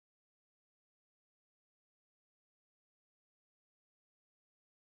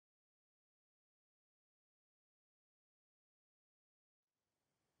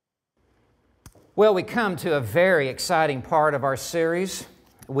Well, we come to a very exciting part of our series.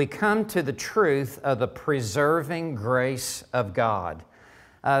 We come to the truth of the preserving grace of God.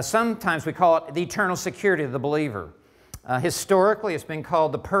 Sometimes we call it the eternal security of the believer. Historically, it's been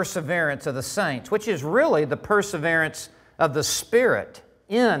called the perseverance of the saints, which is really the perseverance of the Spirit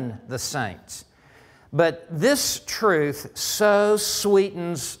in the saints. But this truth so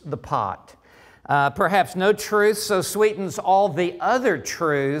sweetens the pot. Perhaps no truth so sweetens all the other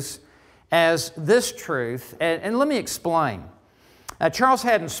truths as this truth. And let me explain. Charles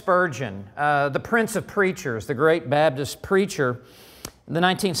Haddon Spurgeon, the Prince of Preachers, the great Baptist preacher in the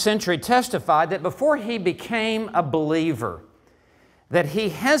 19th century, testified that before he became a believer, that he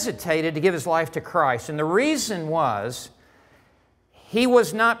hesitated to give his life to Christ. And the reason was he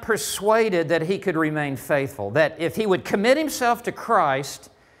was not persuaded that he could remain faithful, that if he would commit himself to Christ,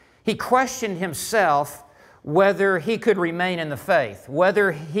 he questioned himself whether he could remain in the faith,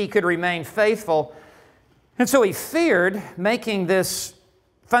 whether he could remain faithful. And so he feared making this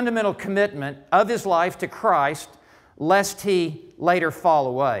fundamental commitment of his life to Christ, lest he later fall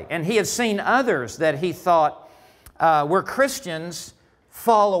away. And he had seen others that he thought were Christians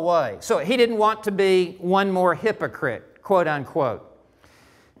fall away. So he didn't want to be one more hypocrite, quote unquote.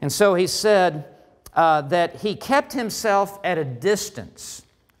 And so he said that he kept himself at a distance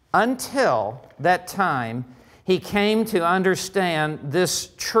until that time he came to understand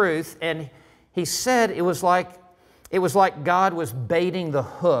this truth. And he said it was like God was baiting the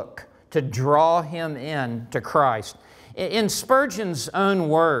hook to draw him in to Christ. In Spurgeon's own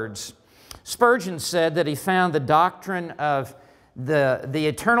words, Spurgeon said that he found the doctrine of the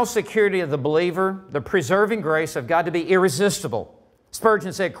eternal security of the believer, the preserving grace of God, to be irresistible.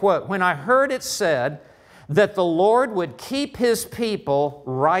 Spurgeon said, quote, "When I heard it said that the Lord would keep His people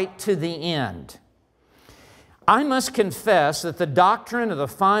right to the end, I must confess that the doctrine of the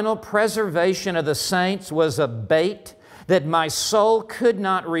final preservation of the saints was a bait that my soul could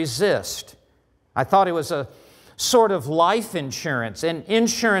not resist. I thought it was a sort of life insurance, an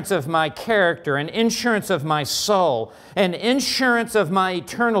insurance of my character, an insurance of my soul, an insurance of my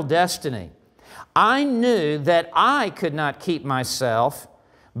eternal destiny. I knew that I could not keep myself,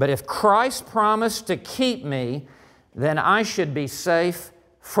 but if Christ promised to keep me, then I should be safe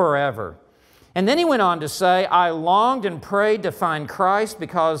forever." And then he went on to say, "I longed and prayed to find Christ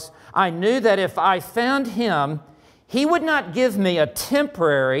because I knew that if I found Him, He would not give me a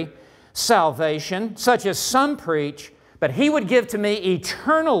temporary salvation, such as some preach, but He would give to me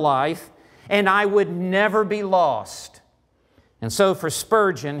eternal life, and I would never be lost." And so for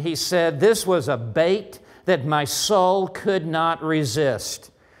Spurgeon, he said, this was a bait that my soul could not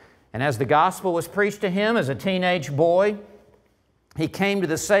resist. And as the gospel was preached to him as a teenage boy, he came to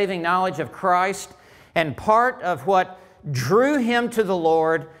the saving knowledge of Christ, and part of what drew him to the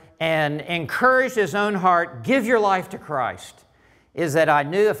Lord and encouraged his own heart, give your life to Christ, is that I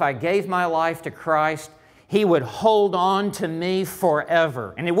knew if I gave my life to Christ, He would hold on to me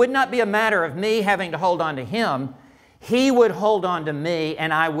forever. And it would not be a matter of me having to hold on to Him. He would hold on to me,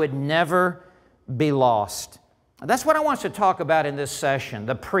 and I would never be lost. That's what I want us to talk about in this session,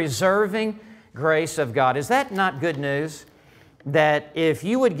 the preserving grace of God. Is that not good news? That if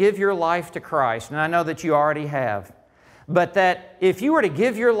you would give your life to Christ, and I know that you already have, but that if you were to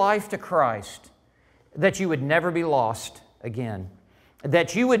give your life to Christ, that you would never be lost again.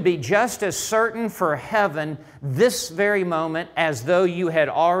 That you would be just as certain for heaven this very moment as though you had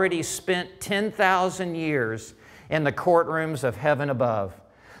already spent 10,000 years in the courtrooms of heaven above.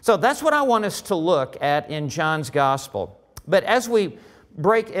 So that's what I want us to look at in John's Gospel. But as we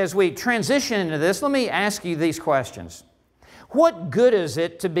transition into this, let me ask you these questions. What good is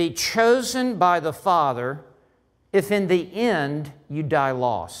it to be chosen by the Father if in the end you die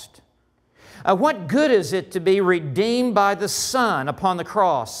lost? What good is it to be redeemed by the Son upon the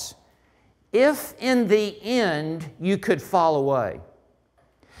cross if in the end you could fall away?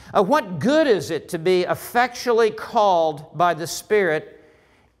 What good is it to be effectually called by the Spirit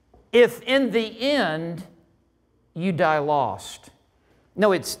if in the end you die lost?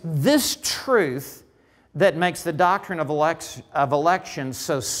 No, it's this truth that makes the doctrine of election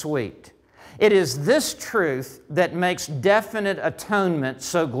so sweet. It is this truth that makes definite atonement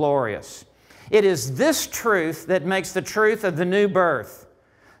so glorious. It is this truth that makes the truth of the new birth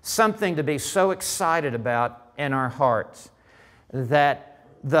something to be so excited about in our hearts, that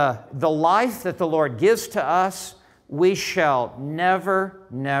the life that the Lord gives to us, we shall never,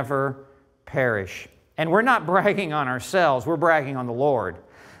 never perish. And we're not bragging on ourselves, we're bragging on the Lord,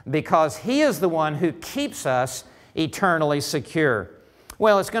 because He is the one who keeps us eternally secure.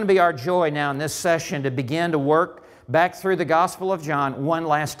 Well, it's going to be our joy now in this session to begin to work back through the Gospel of John one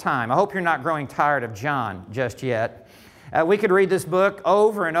last time. I hope you're not growing tired of John just yet. We could read this book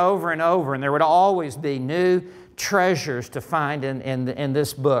over and over and over, and there would always be new treasures to find in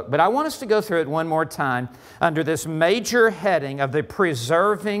this book. But I want us to go through it one more time under this major heading of the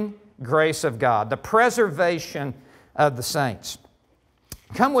preserving grace of God, the preservation of the saints.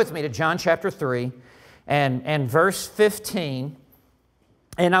 Come with me to John chapter 3 and verse 15,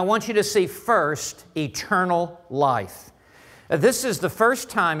 and I want you to see first eternal life. This is the first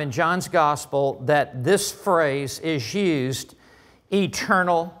time in John's Gospel that this phrase is used,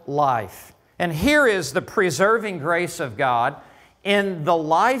 eternal life. And here is the preserving grace of God in the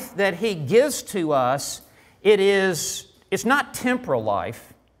life that He gives to us. It's not temporal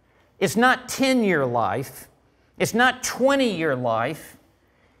life. It's not 10-year life. It's not 20-year life.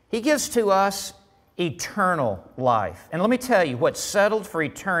 He gives to us eternal life. And let me tell you, what's settled for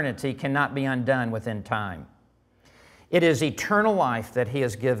eternity cannot be undone within time. It is eternal life that He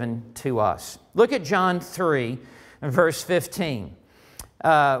has given to us. Look at John 3, verse 15.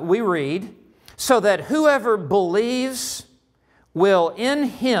 We read, "So that whoever believes will in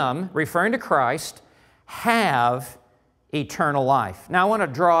Him," referring to Christ, "have eternal life." Now I want to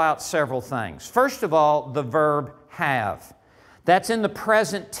draw out several things. First of all, the verb have. That's in the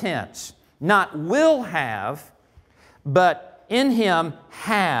present tense. Not will have, but in Him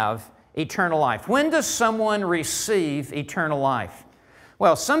have eternal life. When does someone receive eternal life?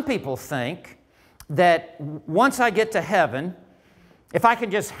 Well, some people think that once I get to heaven, if I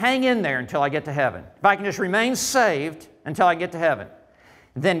can just hang in there until I get to heaven, if I can just remain saved until I get to heaven,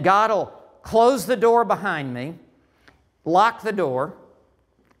 then God will close the door behind me, lock the door,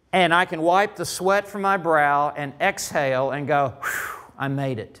 and I can wipe the sweat from my brow and exhale and go, "Whew, I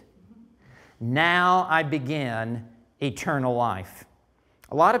made it. Now I begin eternal life."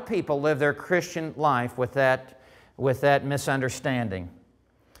 A lot of people live their Christian life with that misunderstanding.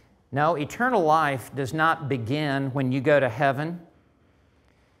 No, eternal life does not begin when you go to heaven.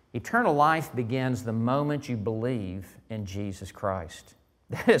 Eternal life begins the moment you believe in Jesus Christ.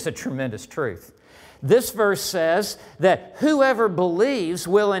 That is a tremendous truth. This verse says that whoever believes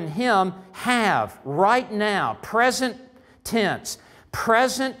will in Him have, right now, present tense,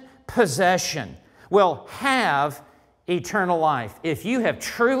 present possession, will have eternal life. If you have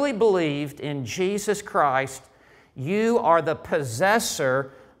truly believed in Jesus Christ, you are the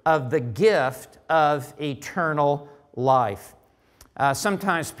possessor of the gift of eternal life.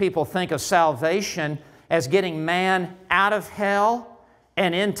 Sometimes people think of salvation as getting man out of hell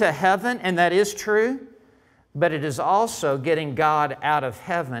and into heaven, and that is true, but it is also getting God out of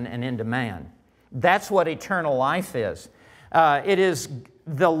heaven and into man. That's what eternal life is. It is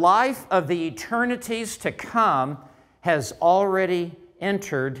the life of the eternities to come has already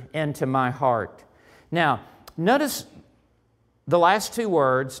entered into my heart. Now, notice the last two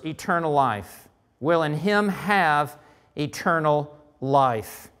words, eternal life. Will in Him have eternal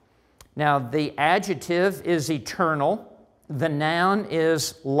life. Now, the adjective is eternal. The noun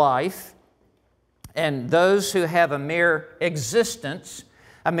is life. And those who have a mere existence,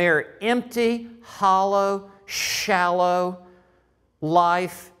 a mere empty, hollow, shallow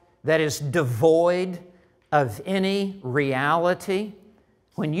life that is devoid of any reality,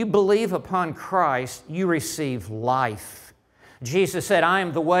 when you believe upon Christ, you receive life. Jesus said, "I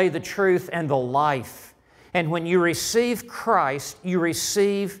am the way, the truth, and the life." And when you receive Christ, you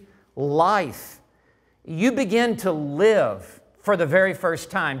receive life. You begin to live for the very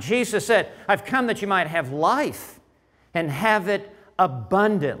first time. Jesus said, "I've come that you might have life and have it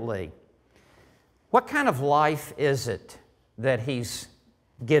abundantly." What kind of life is it that He's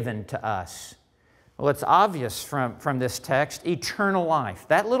given to us? Well, it's obvious from this text, eternal life.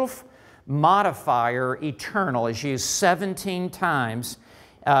 That little modifier, eternal, is used 17 times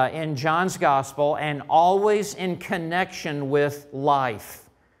in John's Gospel and always in connection with life.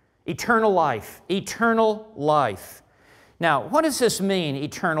 Eternal life, eternal life. Now, what does this mean,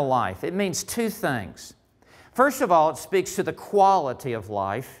 eternal life? It means two things. First of all, it speaks to the quality of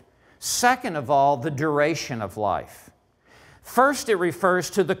life. Second of all, the duration of life. First, it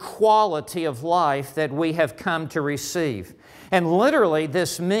refers to the quality of life that we have come to receive. And literally,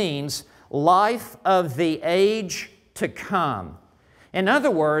 this means life of the age to come. In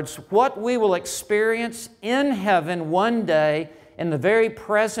other words, what we will experience in heaven one day in the very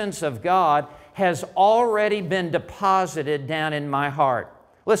presence of God has already been deposited down in my heart.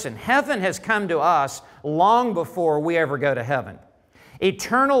 Listen, heaven has come to us long before we ever go to heaven.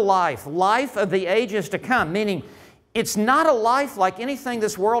 Eternal life, life of the ages to come, meaning it's not a life like anything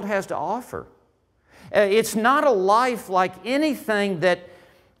this world has to offer. It's not a life like anything that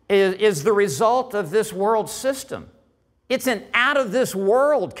is the result of this world system. It's an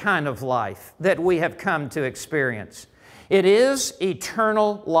out-of-this-world kind of life that we have come to experience. It is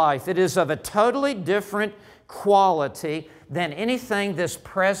eternal life. It is of a totally different quality than anything this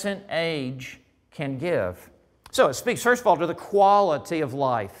present age can give. So it speaks, first of all, to the quality of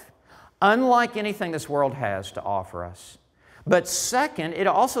life, unlike anything this world has to offer us. But second, it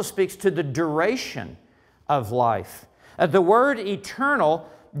also speaks to the duration of life. The word eternal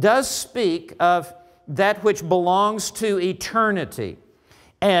does speak of that which belongs to eternity.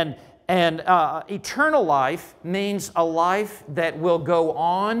 And eternal life means a life that will go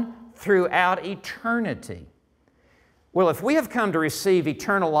on throughout eternity. Well, if we have come to receive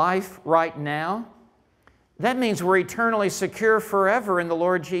eternal life right now, that means we're eternally secure forever in the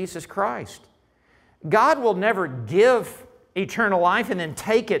Lord Jesus Christ. God will never give eternal life and then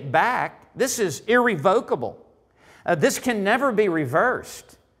take it back. This is irrevocable. This can never be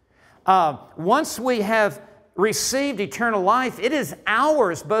reversed. Once we have received eternal life, it is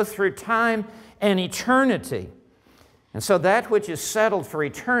ours both through time and eternity. And so that which is settled for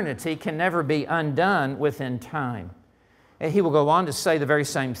eternity can never be undone within time. He will go on to say the very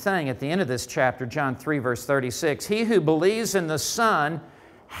same thing at the end of this chapter, John 3, verse 36. He who believes in the Son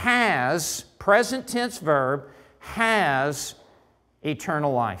has, present tense verb, has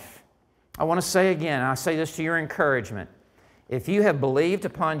eternal life. I want to say again, I say this to your encouragement. If you have believed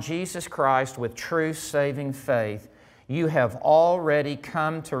upon Jesus Christ with true saving faith, you have already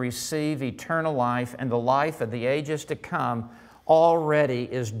come to receive eternal life, and the life of the ages to come already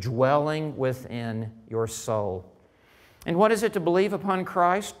is dwelling within your soul. And what is it to believe upon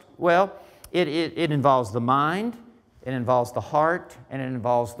Christ? Well, it involves the mind, it involves the heart, and it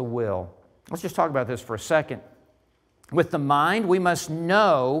involves the will. Let's just talk about this for a second. With the mind, we must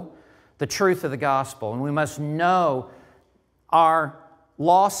know the truth of the gospel, and we must know our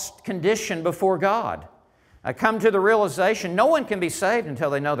lost condition before God. Come to the realization no one can be saved until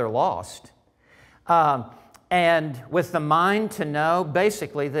they know they're lost. And with the mind to know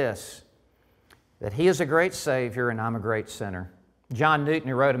basically this, that He is a great Savior and I'm a great sinner. John Newton,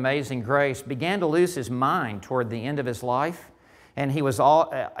 who wrote Amazing Grace, began to lose his mind toward the end of his life, and he was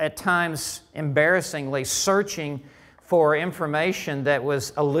at times embarrassingly searching for information that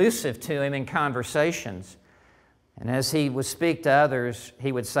was elusive to him in conversations. And as he would speak to others,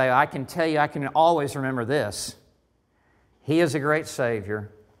 he would say, I can tell you, I can always remember this. He is a great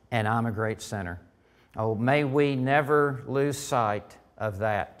Savior, and I'm a great sinner. Oh, may we never lose sight of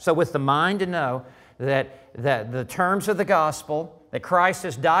that. So with the mind to know that the terms of the gospel, that Christ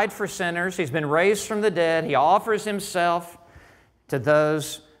has died for sinners, He's been raised from the dead, He offers Himself to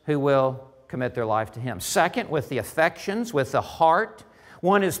those who will commit their life to Him. Second, with the affections, with the heart,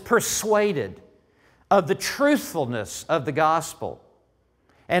 one is persuaded of the truthfulness of the gospel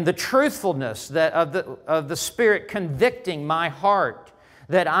and the truthfulness of the Spirit convicting my heart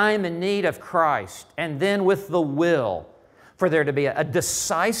that I am in need of Christ. And then with the will, for there to be a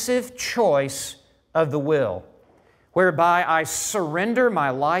decisive choice of the will, whereby I surrender my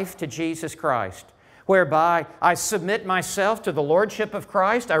life to Jesus Christ, whereby I submit myself to the Lordship of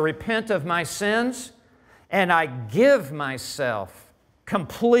Christ, I repent of my sins, and I give myself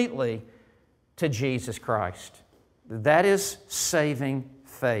completely to Jesus Christ. That is saving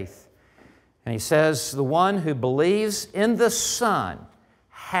faith. And he says, the one who believes in the Son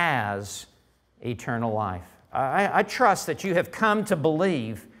has eternal life. I trust that you have come to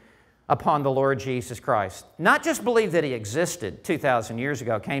believe upon the Lord Jesus Christ. Not just believe that He existed 2,000 years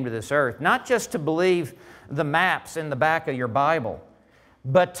ago, came to this earth, not just to believe the maps in the back of your Bible,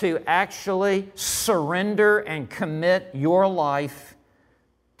 but to actually surrender and commit your life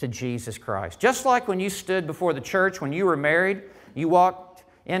to Jesus Christ. Just like when you stood before the church, when you were married, you walked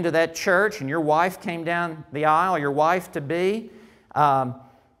into that church and your wife came down the aisle, your wife-to-be,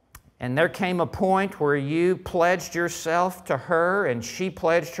 and there came a point where you pledged yourself to her and she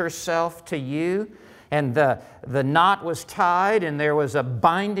pledged herself to you, and the knot was tied and there was a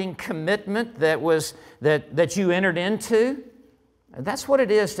binding commitment that you entered into. That's what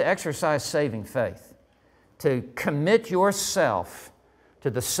it is to exercise saving faith, to commit yourself to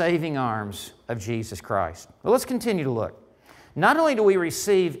the saving arms of Jesus Christ. Well, let's continue to look. Not only do we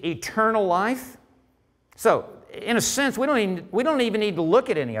receive eternal life, so in a sense, we don't even need to look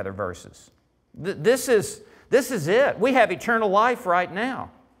at any other verses. This is it. We have eternal life right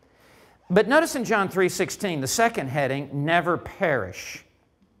now. But notice in John 3:16, the second heading, never perish.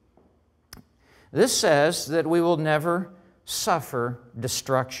 This says that we will never suffer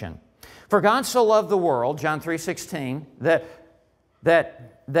destruction. For God so loved the world, John 3:16, that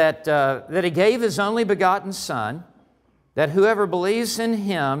He gave His only begotten Son, that whoever believes in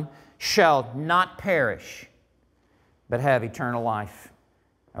Him shall not perish, but have eternal life.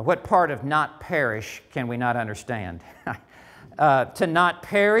 What part of not perish can we not understand? To not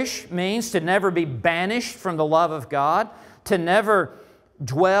perish means to never be banished from the love of God, to never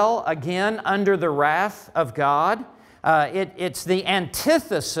dwell again under the wrath of God. It's the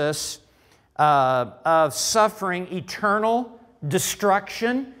antithesis of suffering eternal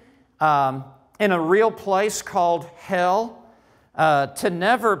destruction in a real place called hell. To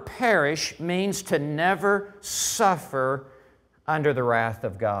never perish means to never suffer under the wrath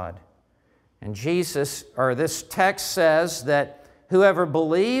of God. And this text says that whoever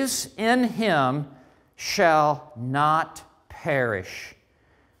believes in Him shall not perish,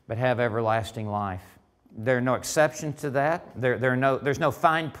 but have everlasting life. There are no exceptions to that. There's no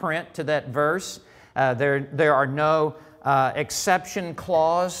fine print to that verse. There are no exception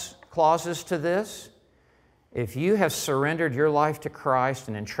clauses to this. If you have surrendered your life to Christ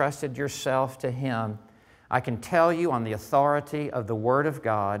and entrusted yourself to Him, I can tell you on the authority of the Word of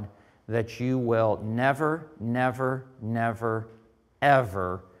God that you will never, never, never,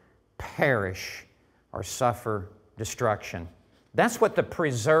 ever perish or suffer destruction. That's what the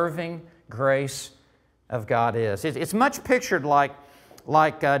preserving grace of God is. It's much pictured like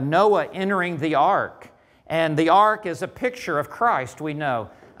Noah entering the ark. And the ark is a picture of Christ, we know,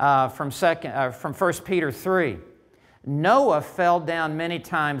 from 1 Peter 3. Noah fell down many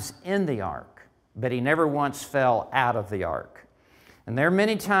times in the ark, but he never once fell out of the ark. And there are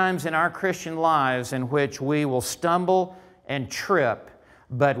many times in our Christian lives in which we will stumble and trip,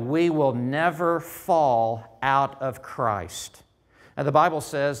 but we will never fall out of Christ. Now, the Bible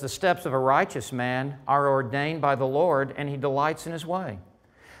says the steps of a righteous man are ordained by the Lord, and he delights in his way.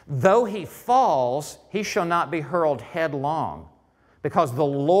 Though he falls, he shall not be hurled headlong, because the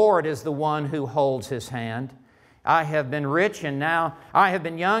Lord is the one who holds his hand. I have been rich and now I have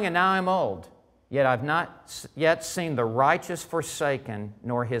been young and now I'm old. Yet I've not yet seen the righteous forsaken,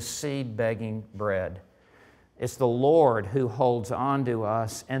 nor his seed begging bread. It's the Lord who holds on to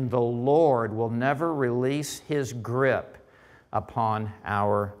us, and the Lord will never release His grip upon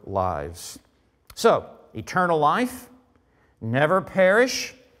our lives. So, eternal life, never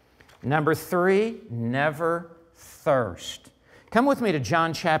perish. Number 3, never thirst. Come with me to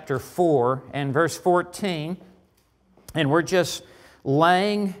John chapter 4 and verse 14, and we're just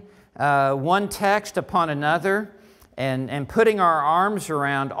laying one text upon another and putting our arms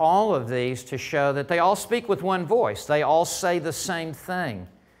around all of these to show that they all speak with one voice. They all say the same thing,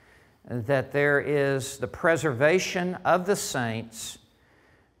 that there is the preservation of the saints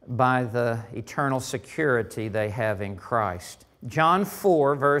by the eternal security they have in Christ. John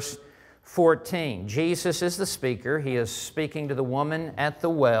 4, verse 14. Jesus is the speaker. He is speaking to the woman at the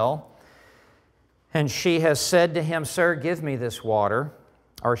well, and she has said to Him, "Sir, give me this water,"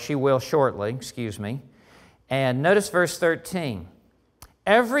 or she will shortly, And notice verse 13.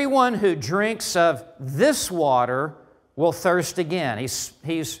 "Everyone who drinks of this water will thirst again."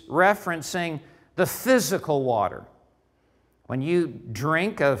 He's referencing the physical water. When you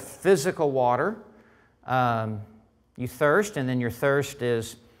drink of physical water, you thirst, and then your thirst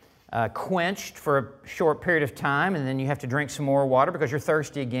is quenched for a short period of time, and then you have to drink some more water because you're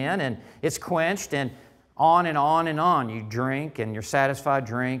thirsty again, and it's quenched, and on and on and on. You drink, and you're satisfied,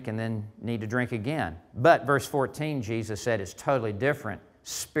 drink, and then need to drink again. But verse 14, Jesus said, it's totally different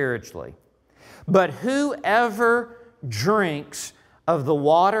spiritually. "But whoever drinks of the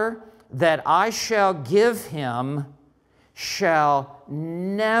water that I shall give him shall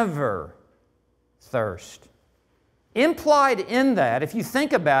never thirst." Implied in that, if you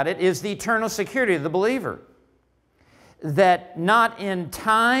think about it, is the eternal security of the believer. That not in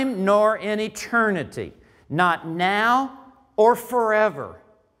time nor in eternity, not now or forever,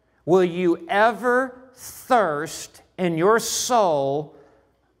 will you ever thirst in your soul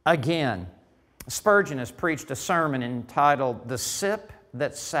again. Spurgeon has preached a sermon entitled, "The Sip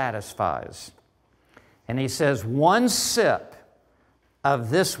That Satisfies." And he says, one sip of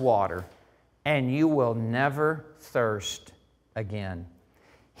this water and you will never thirst again.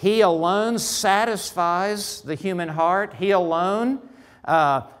 He alone satisfies the human heart. He alone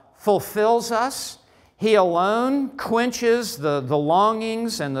fulfills us. He alone quenches the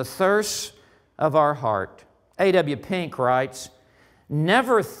longings and the thirsts of our heart. A.W. Pink writes,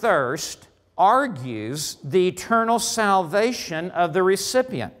 "Never thirst argues the eternal salvation of the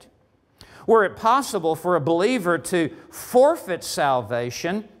recipient. Were it possible for a believer to forfeit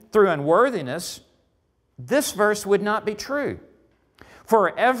salvation through unworthiness, this verse would not be true.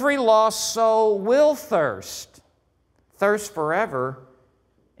 For every lost soul will thirst forever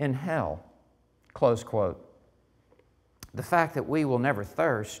in hell." Close quote. The fact that we will never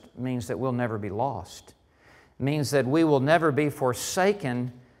thirst means that we'll never be lost. means that we will never be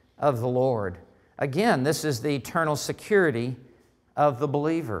forsaken of the Lord. Again, this is the eternal security of the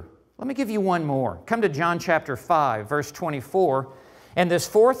believer. Let me give you one more. Come to John chapter 5, verse 24, and this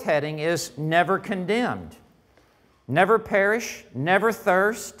fourth heading is never condemned. Never perish, never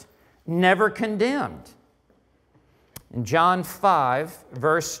thirst, never condemned. In John 5,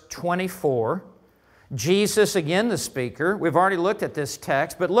 verse 24, Jesus, again the speaker, we've already looked at this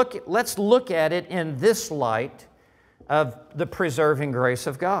text, but let's look at it in this light of the preserving grace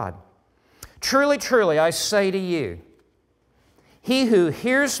of God. Truly, truly, I say to you, he who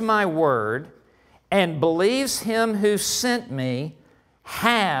hears my word and believes Him who sent me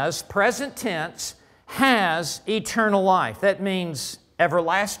has, present tense, has eternal life. That means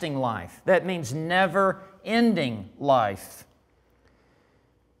everlasting life. That means never-ending life.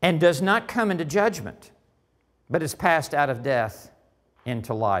 And does not come into judgment, but is passed out of death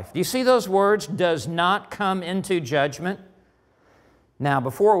into life. Do you see those words? Does not come into judgment. Now,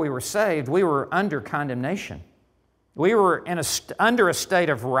 before we were saved, we were under condemnation. We were under a state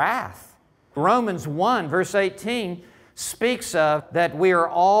of wrath. Romans 1, verse 18, speaks of that we are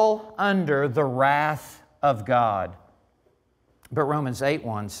all under the wrath of God. But Romans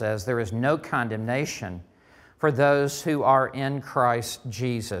 8:1 says there is no condemnation for those who are in Christ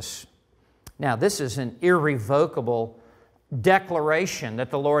Jesus. Now, this is an irrevocable declaration that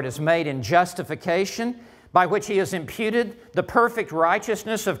the Lord has made in justification, by which He has imputed the perfect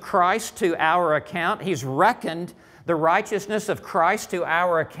righteousness of Christ to our account. He's reckoned the righteousness of Christ to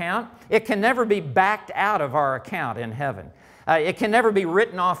our account. It can never be backed out of our account in heaven. It can never be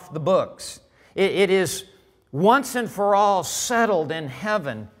written off the books. It is once and for all settled in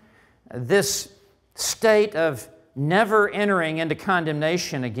heaven, this state of never entering into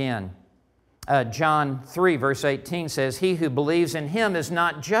condemnation again. John 3, verse 18 says, he who believes in Him is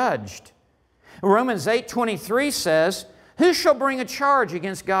not judged. Romans 8:23 says, who shall bring a charge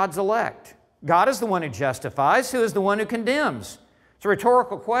against God's elect? God is the one who justifies. Who is the one who condemns? It's a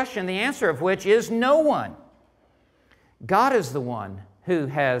rhetorical question, the answer of which is no one. God is the one who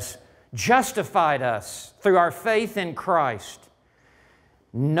has justified us through our faith in Christ.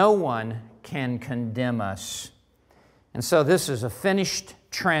 No one can condemn us. And so this is a finished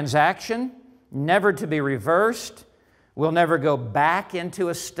transaction, never to be reversed. We'll never go back into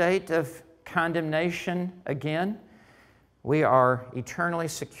a state of condemnation again. We are eternally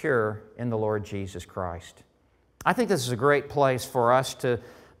secure in the Lord Jesus Christ. I think this is a great place for us to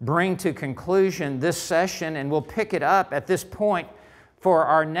bring to conclusion this session, and we'll pick it up at this point for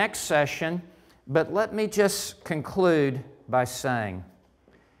our next session. But let me just conclude by saying,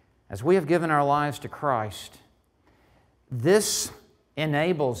 as we have given our lives to Christ, this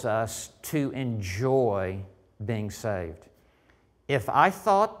enables us to enjoy being saved. If I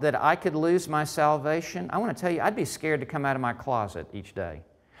thought that I could lose my salvation, I want to tell you, I'd be scared to come out of my closet each day.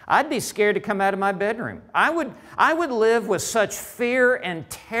 I'd be scared to come out of my bedroom. I would live with such fear and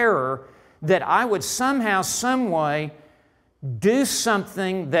terror that I would somehow, some way, do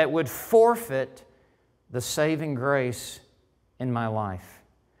something that would forfeit the saving grace in my life.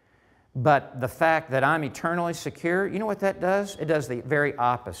 But the fact that I'm eternally secure, you know what that does? It does the very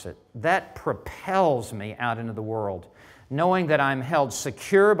opposite. That propels me out into the world, knowing that I'm held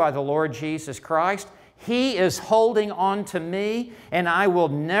secure by the Lord Jesus Christ. He is holding on to me, and I will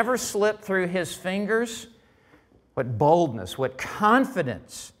never slip through His fingers. What boldness, what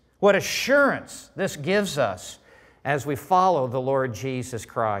confidence, what assurance this gives us as we follow the Lord Jesus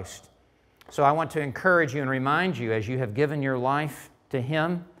Christ. So I want to encourage you and remind you, as you have given your life to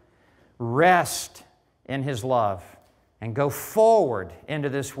Him, rest in His love and go forward into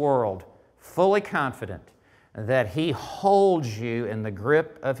this world fully confident that He holds you in the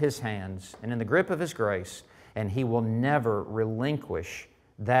grip of His hands and in the grip of His grace, and He will never relinquish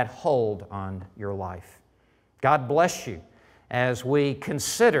that hold on your life. God bless you as we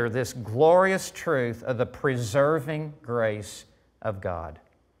consider this glorious truth of the preserving grace of God.